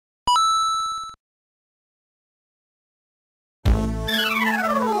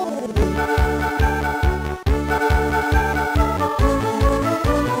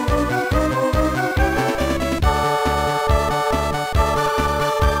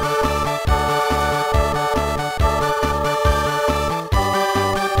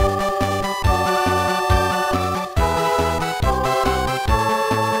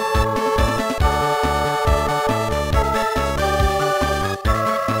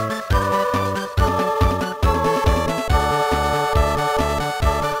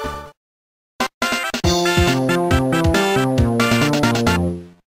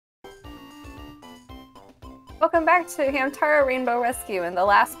to Hamtaro Rainbow Rescue. In the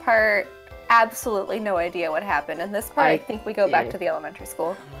last part, absolutely no idea what happened. In this part, I think we go back to the elementary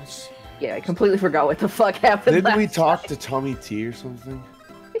school. Yeah, I completely forgot what the fuck happened. Didn't we talk to Tommy T or something?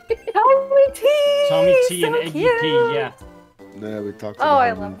 Tommy T! Tommy T so and Eggy cute. P, yeah. No, we talked to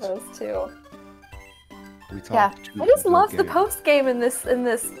I love those too. I just love the post game in this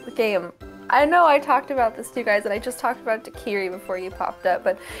game. I know I talked about this to you guys, and I just talked about it to Kiri before you popped up,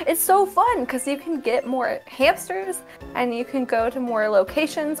 but it's so fun because you can get more hamsters, and you can go to more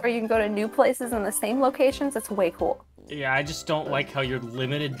locations, or you can go to new places in the same locations. It's way cool. Yeah, I just don't like how you're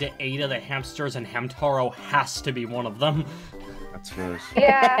limited to 8 of the hamsters, and Hamtaro has to be one of them. That's nice.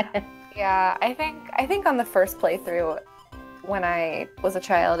 Yeah. I think on the first playthrough, when I was a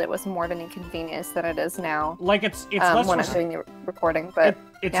child, it was more of an inconvenience than it is now. Like it's less when I'm doing the recording, but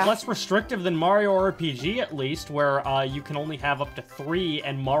it's less restrictive than Mario RPG at least, where you can only have up to 3,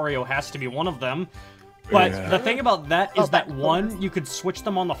 and Mario has to be one of them. But the thing about that is that 1, you could switch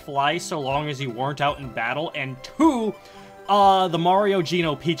them on the fly so long as you weren't out in battle, and 2, the Mario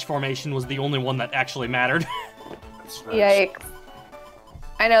Geno Peach formation was the only one that actually mattered. Yikes.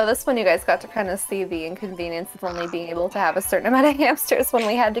 I know, this one you guys got to kind of see the inconvenience of only being able to have a certain amount of hamsters when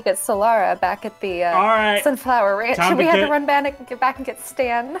we had to get Solara back at the Sunflower Ranch, and we had to run back and get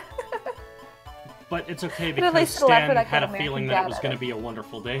Stan. But it's okay, because Stan had a feeling that it was going to be a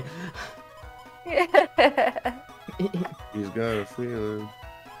wonderful day. He's got a feeling.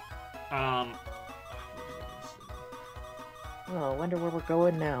 Oh, I wonder where we're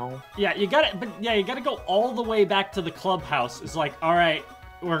going now. Yeah, you gotta go all the way back to the clubhouse. It's like, alright,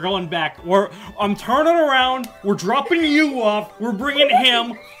 we're going back. I'm turning around, we're dropping you off, we're bringing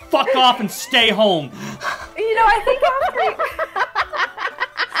him, fuck off and stay home. You know, I think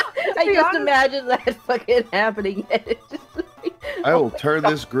I just imagine that fucking happening. I will turn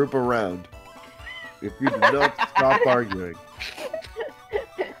this group around if you do not stop arguing.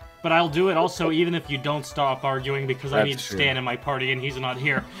 But I'll do it also even if you don't stop arguing, because I need true. Stan in my party and he's not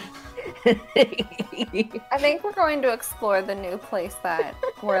here. I think we're going to explore the new place that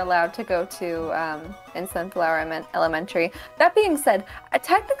we're allowed to go to in Sunflower Elementary. That being said,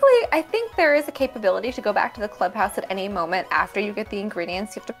 technically, I think there is a capability to go back to the clubhouse at any moment after you get the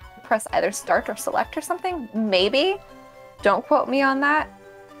ingredients. You have to press either start or select or something. Maybe. Don't quote me on that.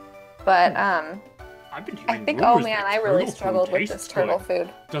 But I've been I think, oh man, I really struggled with this turtle food.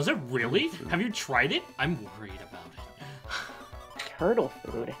 Does it really? Have you tried it? I'm worried about it. Turtle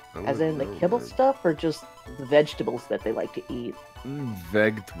food? As in the kibble stuff, or just the vegetables that they like to eat?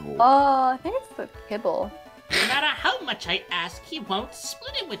 Vegetable. Oh, I think it's the kibble. No matter how much I ask, he won't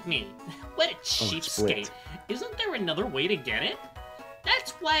split it with me. What a cheapskate. Isn't there another way to get it?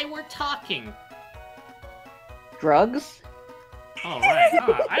 That's why we're talking. Drugs? All right,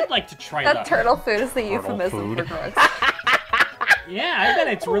 I'd like to try that. Turtle food is the euphemism for drugs. Yeah, I bet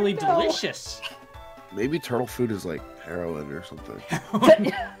it's really delicious. Maybe turtle food is like heroin or something.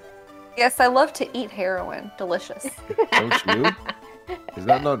 Yes, I love to eat heroin. Delicious. Don't you? Is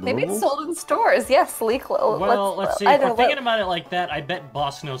that not normal? Maybe it's sold in stores. Yes, legal. Well, let's see. If we're thinking about it like that, I bet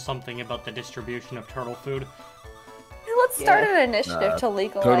Boss knows something about the distribution of turtle food. Let's start an initiative to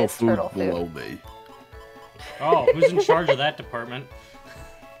legalize turtle food. Below me. Oh, who's in charge of that department?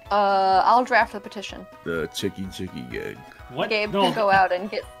 I'll draft the petition. The Chicky gang. What? Gabe can go out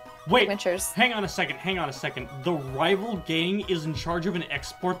and get signatures. Hang on a second. The rival gang is in charge of an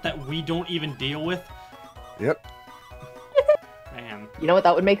export that we don't even deal with? Yep. Man. You know what?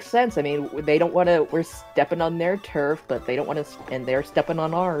 That would make sense. I mean, they don't want to... We're stepping on their turf, but they don't want to... And they're stepping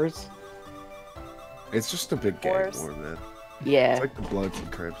on ours. It's just a big gang war, man. Yeah. It's like the Bloods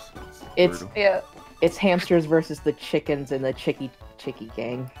and Crips. It's hamsters versus the chickens and the chicky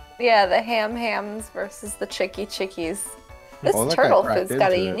gang. Yeah, the hams versus the chickies. This turtle food's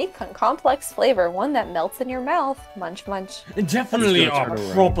got a unique and complex flavor, one that melts in your mouth. Munch, munch. Definitely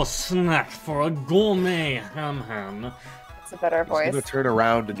a proper snack for a gourmet ham. It's a better voice. He's gonna turn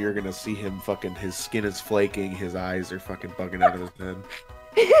around and you're gonna see him fucking, his skin is flaking, his eyes are fucking bugging out of his head.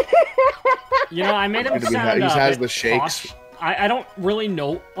 You know, I made him sound he has the shakes. shakes. I don't really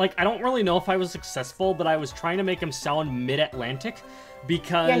know, I don't really know if I was successful, but I was trying to make him sound mid-Atlantic,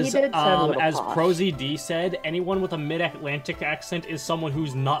 because, as Prosy D said, anyone with a mid-Atlantic accent is someone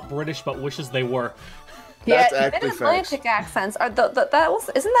who's not British but wishes they were. That's mid-Atlantic accents are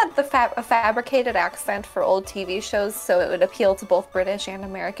isn't that a fabricated accent for old TV shows, so it would appeal to both British and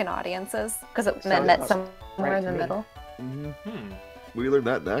American audiences, because it met somewhere in the middle. We learned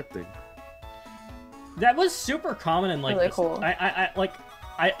that in acting. That was super common in really cool.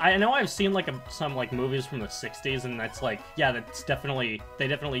 I know I've seen some movies from the 60s, and that's they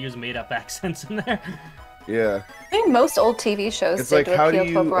definitely use made up accents in there. Yeah. I think most old TV shows It's did like, to how do appeal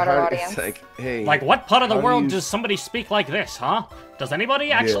you... to a broader how, audience. it's like, hey... Like, what part of the how do world you- does somebody speak like this, huh? Does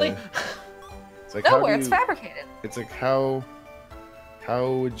anybody actually? Yeah. It's like, how Nowhere, do it's you... fabricated. It's like, how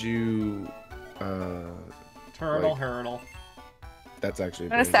would you... Turtle like- hurdle. That's actually...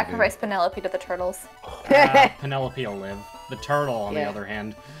 I'm gonna sacrifice Penelope to the turtles. Penelope will live. The turtle, on the Yeah. other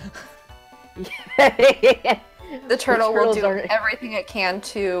hand. The turtle will turtles do aren't- everything it can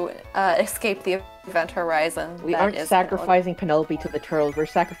to escape the event horizon. We that aren't is sacrificing Penelope to the turtles. We're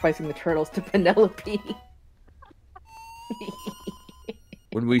sacrificing the turtles to Penelope.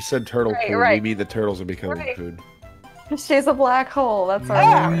 When we said turtle Right, food, we right. mean the turtles are becoming Right. food. Penelope. She's a black hole. That's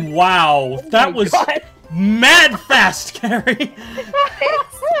our Wow, that Oh my was God. mad fast, Carrie.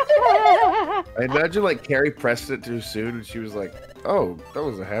 I imagine, like, Carrie pressed it too soon, and she was like, oh, that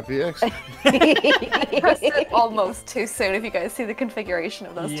was a happy exit. pressed it almost too soon. If you guys see the configuration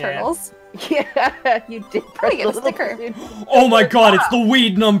of those Yeah. turtles, Yeah, you did press get a the little sticker. button. Oh my god, it's the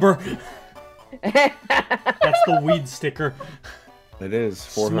weed number. That's the weed sticker. It is.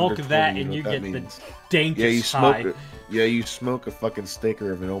 Smoke 420, that you and know you what that get means. the Yeah, you dankest smoke high. it. Yeah, you smoke a fucking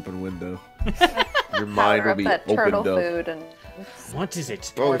sticker of an open window. Your mind power will up be that opened turtle up. food and What is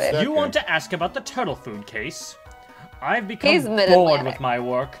it? Oh, it's that You guy. want to ask about the turtle food case? I've He's become mid-Atlantic. bored with my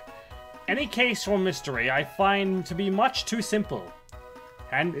work. Any case or mystery I find to be much too simple.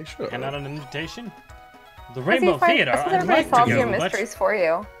 Hand Yeah, sure. out an invitation? The That's Rainbow Theater, That's what I'd everybody like to solves your go, but mysteries for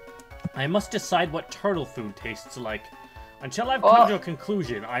you. I must decide what turtle food tastes like. Until I've come to a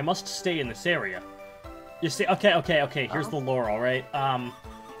conclusion, I must stay in this area. You see, okay, here's the lore, alright?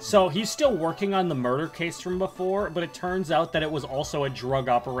 So he's still working on the murder case from before, but it turns out that it was also a drug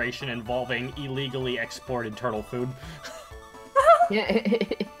operation involving illegally exported turtle food.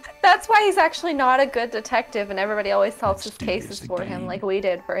 That's why he's actually not a good detective, and everybody always solves his cases for him, like we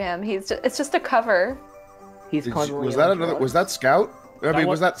did for him. It's just a cover. He's Did you- constantly was on that another? drugs. Was that Scout? I That mean,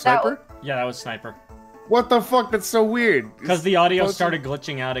 was- was that Sniper? Yeah, that was Sniper. What the fuck? That's so weird. Because the audio It's- started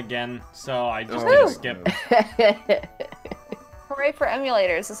glitching out again, so I just Oh, did a Woo! skip. Hooray for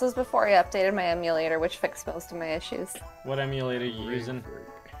emulators! This was before I updated my emulator, which fixed most of my issues. What emulator you using?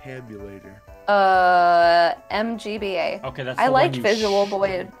 Hamulator. MGBA. Okay, that's I the one liked you Visual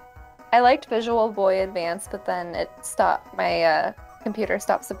Boy. I liked Visual Boy Advance, but then it stopped. My computer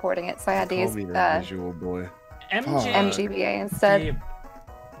stopped supporting it, so I had to Call use me that visual boy. MJ... MGBA instead.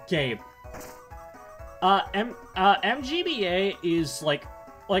 Gabe. MGBA is like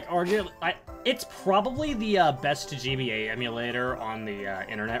arguably, it's probably the best GBA emulator on the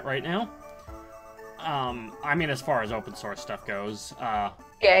internet right now. I mean, as far as open source stuff goes.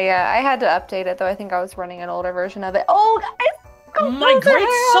 Yeah, I had to update it though. I think I was running an older version of it. Oh, guys, My composer great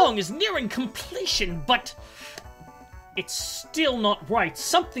hair! song is nearing completion, but it's still not right.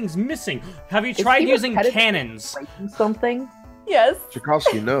 Something's missing. Have you tried he using repetitive? cannons? Breaking something? Yes.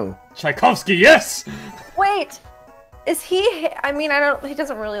 Tchaikovsky, no. Tchaikovsky, yes. Wait, is he? I mean, I don't. He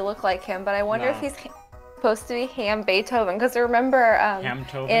doesn't really look like him, but I wonder No. if he's supposed to be Ham Beethoven. Because remember,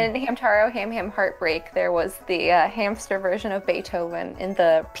 Hamtaro. in Hamtaro Ham Heartbreak, there was the hamster version of Beethoven in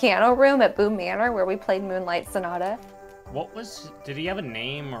the piano room at Boom Manor where we played Moonlight Sonata. What was? Did he have a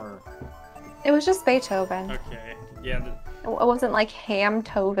name or? It was just Beethoven. Okay, yeah. It wasn't like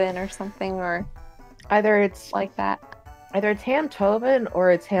Hamtoven or something or Either it's like that. Hamtoven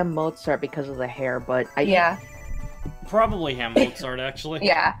or it's Ham Mozart because of the hair, but Yeah, Probably Ham Mozart, actually.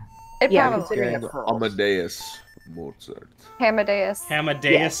 yeah. It Yeah, probably considering And the curls. Amadeus Mozart. Hamadeus.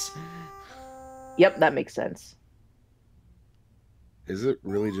 Hamadeus. Yep, that makes sense. Is it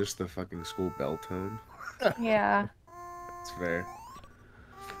really just the fucking school bell tone? Yeah. It's fair.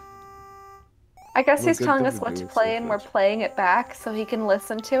 I guess Well, he's good telling thing us to what do to with play and we're Switch. playing it back so he can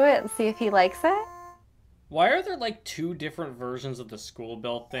listen to it and see if he likes it. Why are there like two different versions of the school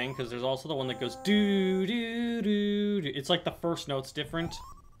bell thing? Because there's also the one that goes doo doo doo doo. It's like the first note's different.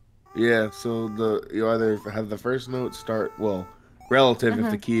 Yeah, so you either have the first note start, well, relative if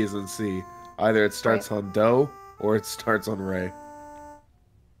Mhm. the key is in C. Either it starts on Do or it starts on Re.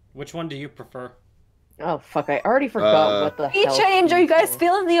 Which one do you prefer? Oh fuck! I already forgot Uh, what the Key hell. change! Are you guys for.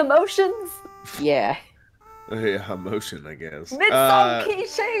 feeling the emotions? Yeah. Yeah, emotion, I guess. Mid-song key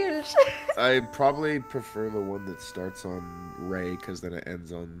change! I probably prefer the one that starts on Re because then it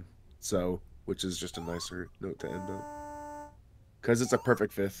ends on So, which is just a nicer note to end on. Because it's a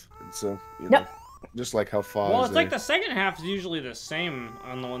perfect fifth, and so you know, just like how Fa. Well, is it's like a- the second half is usually the same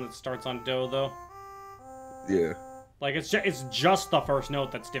on the one that starts on do, though. Yeah. Like it's just the first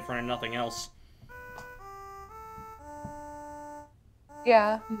note that's different and nothing else.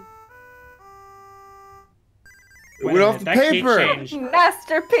 Yeah. It went off the that key paper. changed.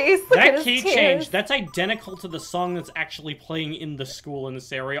 Masterpiece. Look at That his key tears. change, that's identical to the song that's actually playing in the school in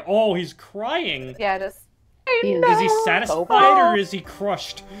this area. Oh, he's crying. Yeah, just. Is he satisfied or is he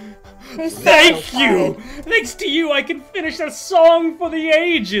crushed? He's so Thank you! satisfied. Thanks to you, I can finish a song for the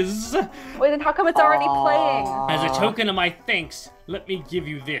ages! Wait, then how come it's already playing? As a token of my thanks, let me give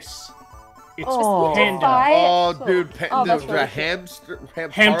you this. It's Aw. Panda. Oh, dude, Oh, that's the really hamster.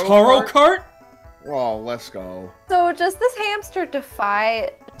 Hamtaro cart? Oh, let's go. So does this hamster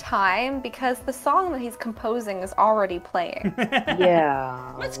defy time because the song that he's composing is already playing?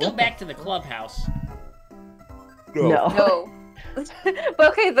 Yeah. Let's go back to the clubhouse. No. No.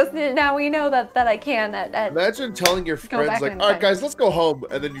 But okay, now we know that I can. Imagine telling your Go back friends, like, in all right, time. guys, let's go home,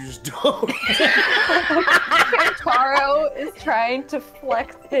 and then you just don't. Hamtaro is trying to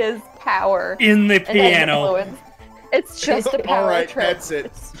flex his power In the and piano. influence. It's just a power All right, trip. that's it.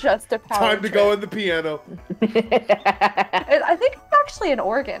 It's just a power Time to trip. go in the piano. I think it's actually an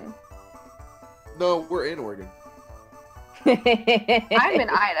organ. No, we're in Oregon. I'm in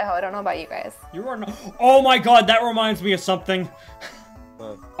Idaho. I don't know about you guys. You are not. Oh my god, that reminds me of something.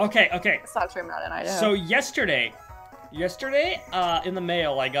 Okay. It's not true. I'm not in Idaho. So yesterday, in the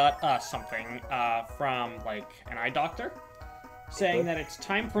mail, I got something from like an eye doctor, saying that it's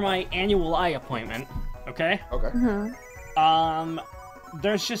time for my annual eye appointment. Okay. Okay.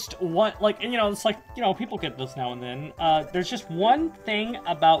 There's just one, like, and, it's like, people get this now and then. There's just one thing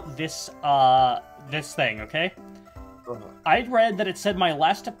about this thing. Okay. I read that it said my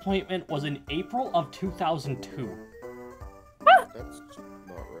last appointment was in April of 2002. That's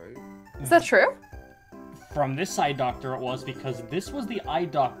not right. is that true? From this eye doctor, it was, because this was the eye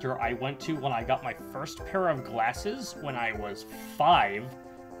doctor I went to when I got my first pair of glasses when I was 5.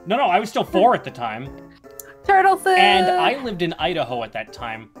 No, I was still 4 at the time. Turtle food. And I lived in Idaho at that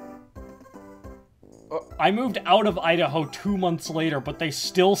time. I moved out of Idaho 2 months later, but they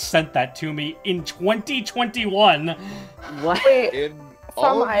still sent that to me in 2021. What? Wait, In From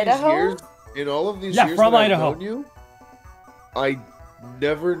all of Idaho? these years, in all of these Yeah, years from that Idaho. I've known you, I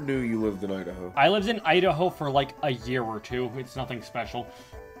never knew you lived in Idaho. I lived in Idaho for like a year or 2. It's nothing special.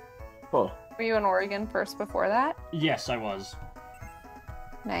 Huh. were you in Oregon first before that? Yes, I was.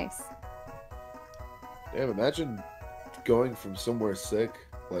 Nice. Damn, imagine going from somewhere sick,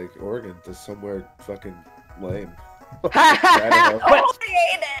 like Oregon, to somewhere fucking lame. Idaho.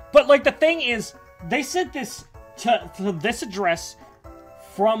 But like the thing is, they sent this to this address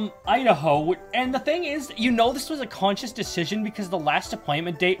from Idaho, and the thing is, this was a conscious decision because the last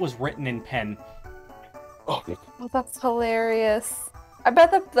appointment date was written in pen. Oh, Well, that's hilarious. I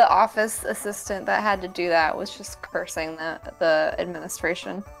bet the office assistant that had to do that was just cursing the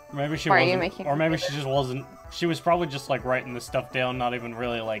administration. Maybe she Why are you wasn't, making or me maybe do she this? just wasn't. She was probably just like writing this stuff down, not even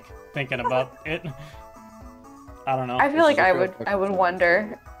really like thinking about it. I don't know. I feel like is I a would good I would fucking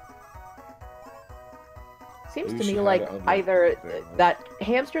wonder. Seems You to should me have like it on either there. that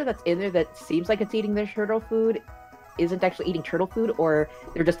hamster that's in there that seems like it's eating their turtle food isn't actually eating turtle food, or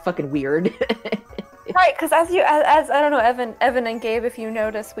they're just fucking weird. Right, because as I don't know, Evan and Gabe, if you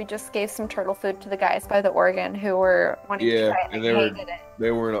notice, we just gave some turtle food to the guys by the organ who were wanting to Yeah, try it and and they hated it.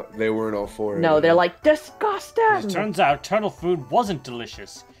 they weren't all for it. No, they're like disgusting. It turns out turtle food wasn't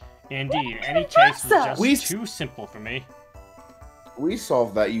delicious. Indeed, any case was just We- too simple for me. We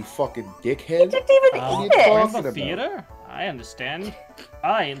solved that, you fucking He dickhead. didn't even What are eat you it. talking the about? theater? I understand.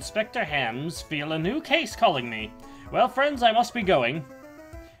 I, Inspector Hams, feel a new case calling me. Well, friends, I must be going.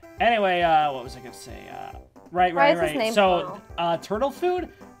 Anyway, what was I gonna say? Why Right. is his name So, turtle food?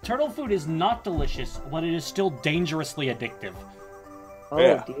 Turtle food is not delicious, but it is still dangerously addictive. Oh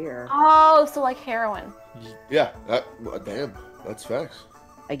Yeah. dear. Oh, so like heroin. Yeah, damn, that's facts.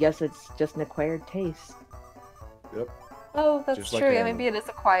 I guess it's just an acquired taste. Yep. Oh, that's Just like true. Yeah, heroin. maybe it is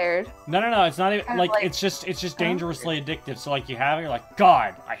acquired. No, it's not even, Kind of like, like- it's just dangerously addictive. So, like, you have it, you're like,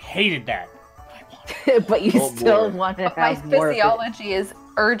 God, I hated that. But I want it. But you Oh, still boy. want to But my have more of it. physiology is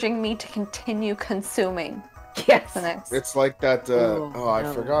urging me to continue consuming Yes. the next. It's like that. Oh, I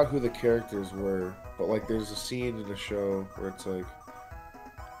no. forgot who the characters were, but like, there's a scene in the show where it's like,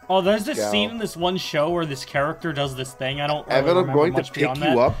 Oh, there's this Gal. scene in this one show where this character does this thing. I don't really Evan, I'm remember going to much pick you beyond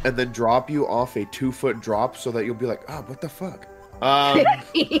that. up and then drop you off a 2-foot drop so that you'll be like, what the fuck?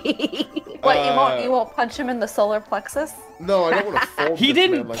 What, you won't punch him in the solar plexus? No, I don't want to fold. He this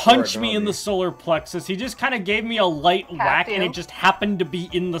didn't man like punch me in origami. the solar plexus. He just kind of gave me a light whack, and you. it just happened to be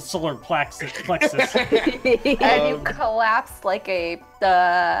in the solar plexus. And you Um, collapsed like a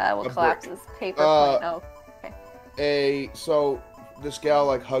what brick. collapses? Paper Uh, plate. Oh, So this gal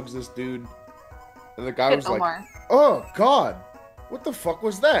like hugs this dude, and the guy good was like, Omar. "Oh God, what the fuck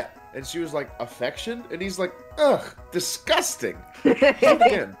was that?" And she was like, affection? And he's like, ugh, disgusting.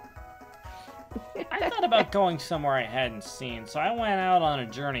 Again. I thought about going somewhere I hadn't seen, so I went out on a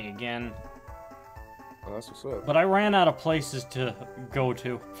journey again. Oh, that's what's up. But I ran out of places to go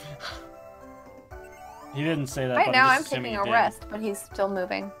to. He didn't say that. Right but now, I'm assuming taking he a did. rest, but he's still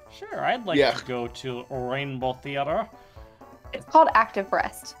moving. Sure, I'd like Yeah. to go to Rainbow Theater. It's called active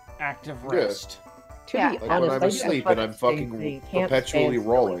rest. Active Yeah. rest. To Yeah. be Like honest, when I'm I asleep fucking and I'm say fucking they can't perpetually stand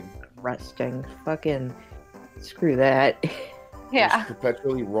rolling. resting. Fucking screw that. Yeah. Just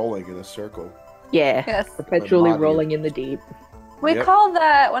perpetually rolling in a circle. Yeah, Yes. perpetually My body rolling is- in the deep. We Yep. called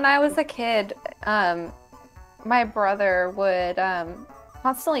that when I was a kid. My brother would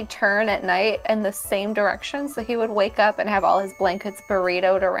constantly turn at night in the same direction, so he would wake up and have all his blankets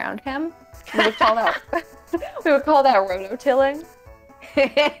burritoed around him. We would call that rototilling.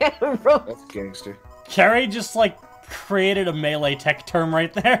 That's gangster. Carrie just, like, created a melee tech term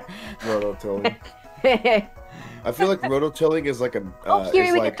right there. Rototilling. I feel like rototilling is like a Here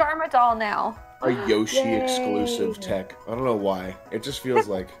is we like get Darmadol now. a Yoshi Yay. exclusive tech. I don't know why. It just feels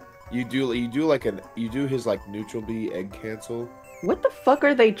like you do his like neutral B egg cancel. What the fuck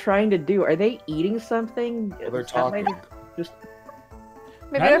are they trying to do? Are they eating something? Well, they're Is that why talking. they're Just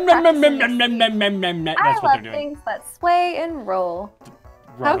Maybe they're practicing their That's I what love they're doing. things that sway and roll.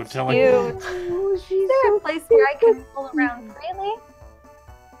 How Rototilling. cute. oh, Is there a place where I can roll around freely?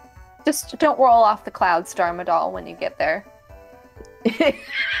 Just don't roll off the clouds, Darmadol, when you get there. You're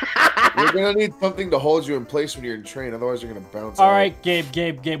gonna need something to hold you in place when you're in train, otherwise you're gonna bounce out. All right,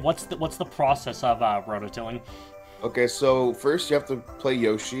 Gabe. What's the process of rototilling? Okay, so first you have to play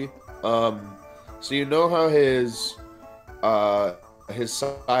Yoshi. So you know how his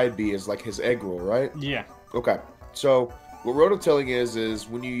side B is like his egg roll, right? Yeah. Okay. So what rototilling is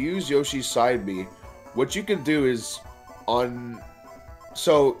when you use Yoshi's side B, what you can do is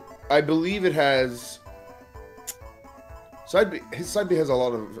so I believe it has his side B has a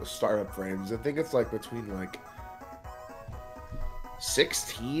lot of startup frames. I think it's like between like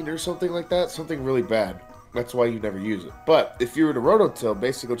 16 or something like that. Something really bad. That's why you never use it. But if you were to rototill,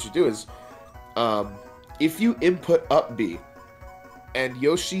 basically what you do is if you input up B and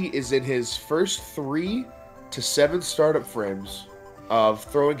Yoshi is in his first 3 to 7 startup frames of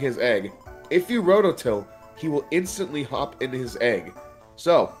throwing his egg, if you rototill, he will instantly hop into his egg.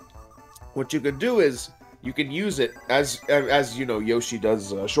 So what you can do is you can use it as you know, Yoshi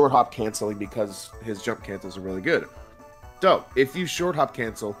does short hop canceling because his jump cancels are really good. So if you short hop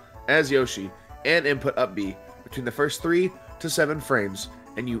cancel as Yoshi and input up B between the first 3 to 7 frames,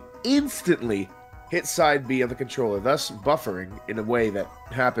 and you instantly hit side B on the controller, thus buffering in a way that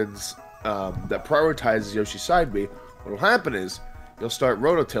happens that prioritizes Yoshi's side B, what will happen is you'll start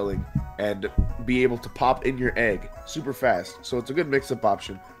rototilling and be able to pop in your egg super fast. So it's a good mix-up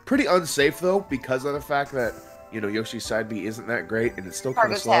option. Pretty unsafe though, because of the fact that, you know, Yoshi's side B isn't that great and it's still kind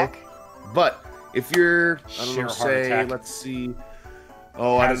Heart of slow. attack. But if you're, I don't Sheer know, heart say, attack. let's see,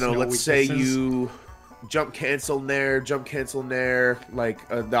 I Has don't know, no let's say weaknesses. you jump cancel there, like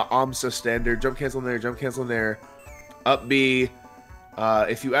the AMSA standard, jump cancel there, up B.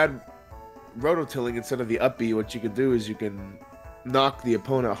 If you add rototilling instead of the up B, what you can do is you can knock the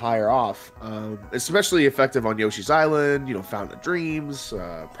opponent higher off. Especially effective on Yoshi's Island, you know, Fountain of Dreams,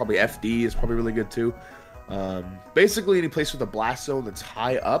 probably FD is probably really good too. Basically any place with a blast zone that's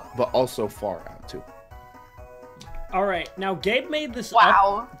high up, but also far out too. All right, now Gabe made this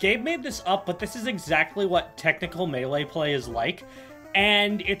Wow. up. Gabe made this up, but this is exactly what technical melee play is like,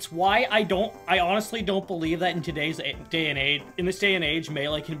 and it's why I honestly don't believe that in today's day and age,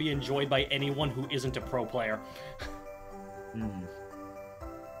 melee can be enjoyed by anyone who isn't a pro player.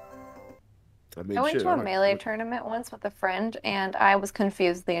 I mean, I went shit, to a like- melee tournament once with a friend, and I was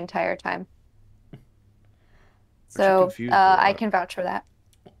confused the entire time. So confused for I what? can vouch for that.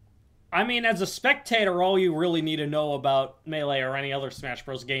 I mean, as a spectator, all you really need to know about melee or any other Smash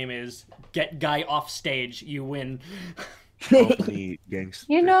Bros. Game is get guy off stage, you win. Company gangster.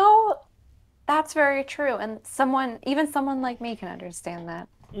 You know, that's very true, and even someone like me can understand that.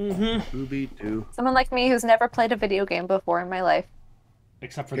 Mm-hmm. Booby doo. Someone like me who's never played a video game before in my life.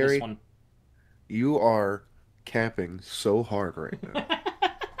 Except for Harry. this one. You are camping so hard right now.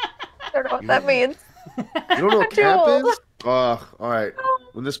 I don't know what that means. You don't know what Too camp old. is? Alright.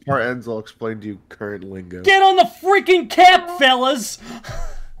 When this part ends, I'll explain to you current lingo. Get on the freaking cap, fellas!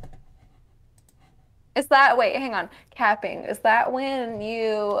 Is that wait, hang on. Capping. Is that when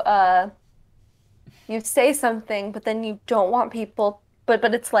you say something but then you don't want people but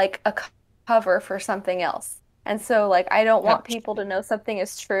it's like a cover for something else. And so like I don't want people to know something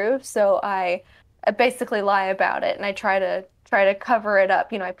is true, so I basically lie about it, and I try to cover it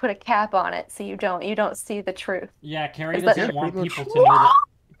up. You know, I put a cap on it so you don't see the truth. Yeah, Carrie Is that- doesn't Yeah, want pretty people much. to know that.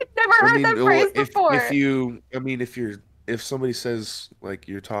 I've never heard that phrase before. If somebody says like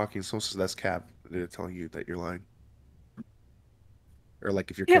you're talking, someone says that's cap, they're telling you that you're lying. Or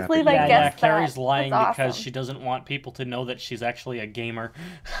like if you're Can't capping. believe I Yeah, guessed Carrie's that. lying That's because awesome. she doesn't want people to know that she's actually a gamer.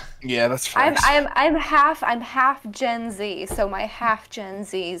 Yeah, that's I'm facts. I'm half Gen Z, so my half Gen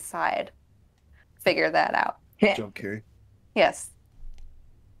Z side figure that out. Jump Carrie. Yes.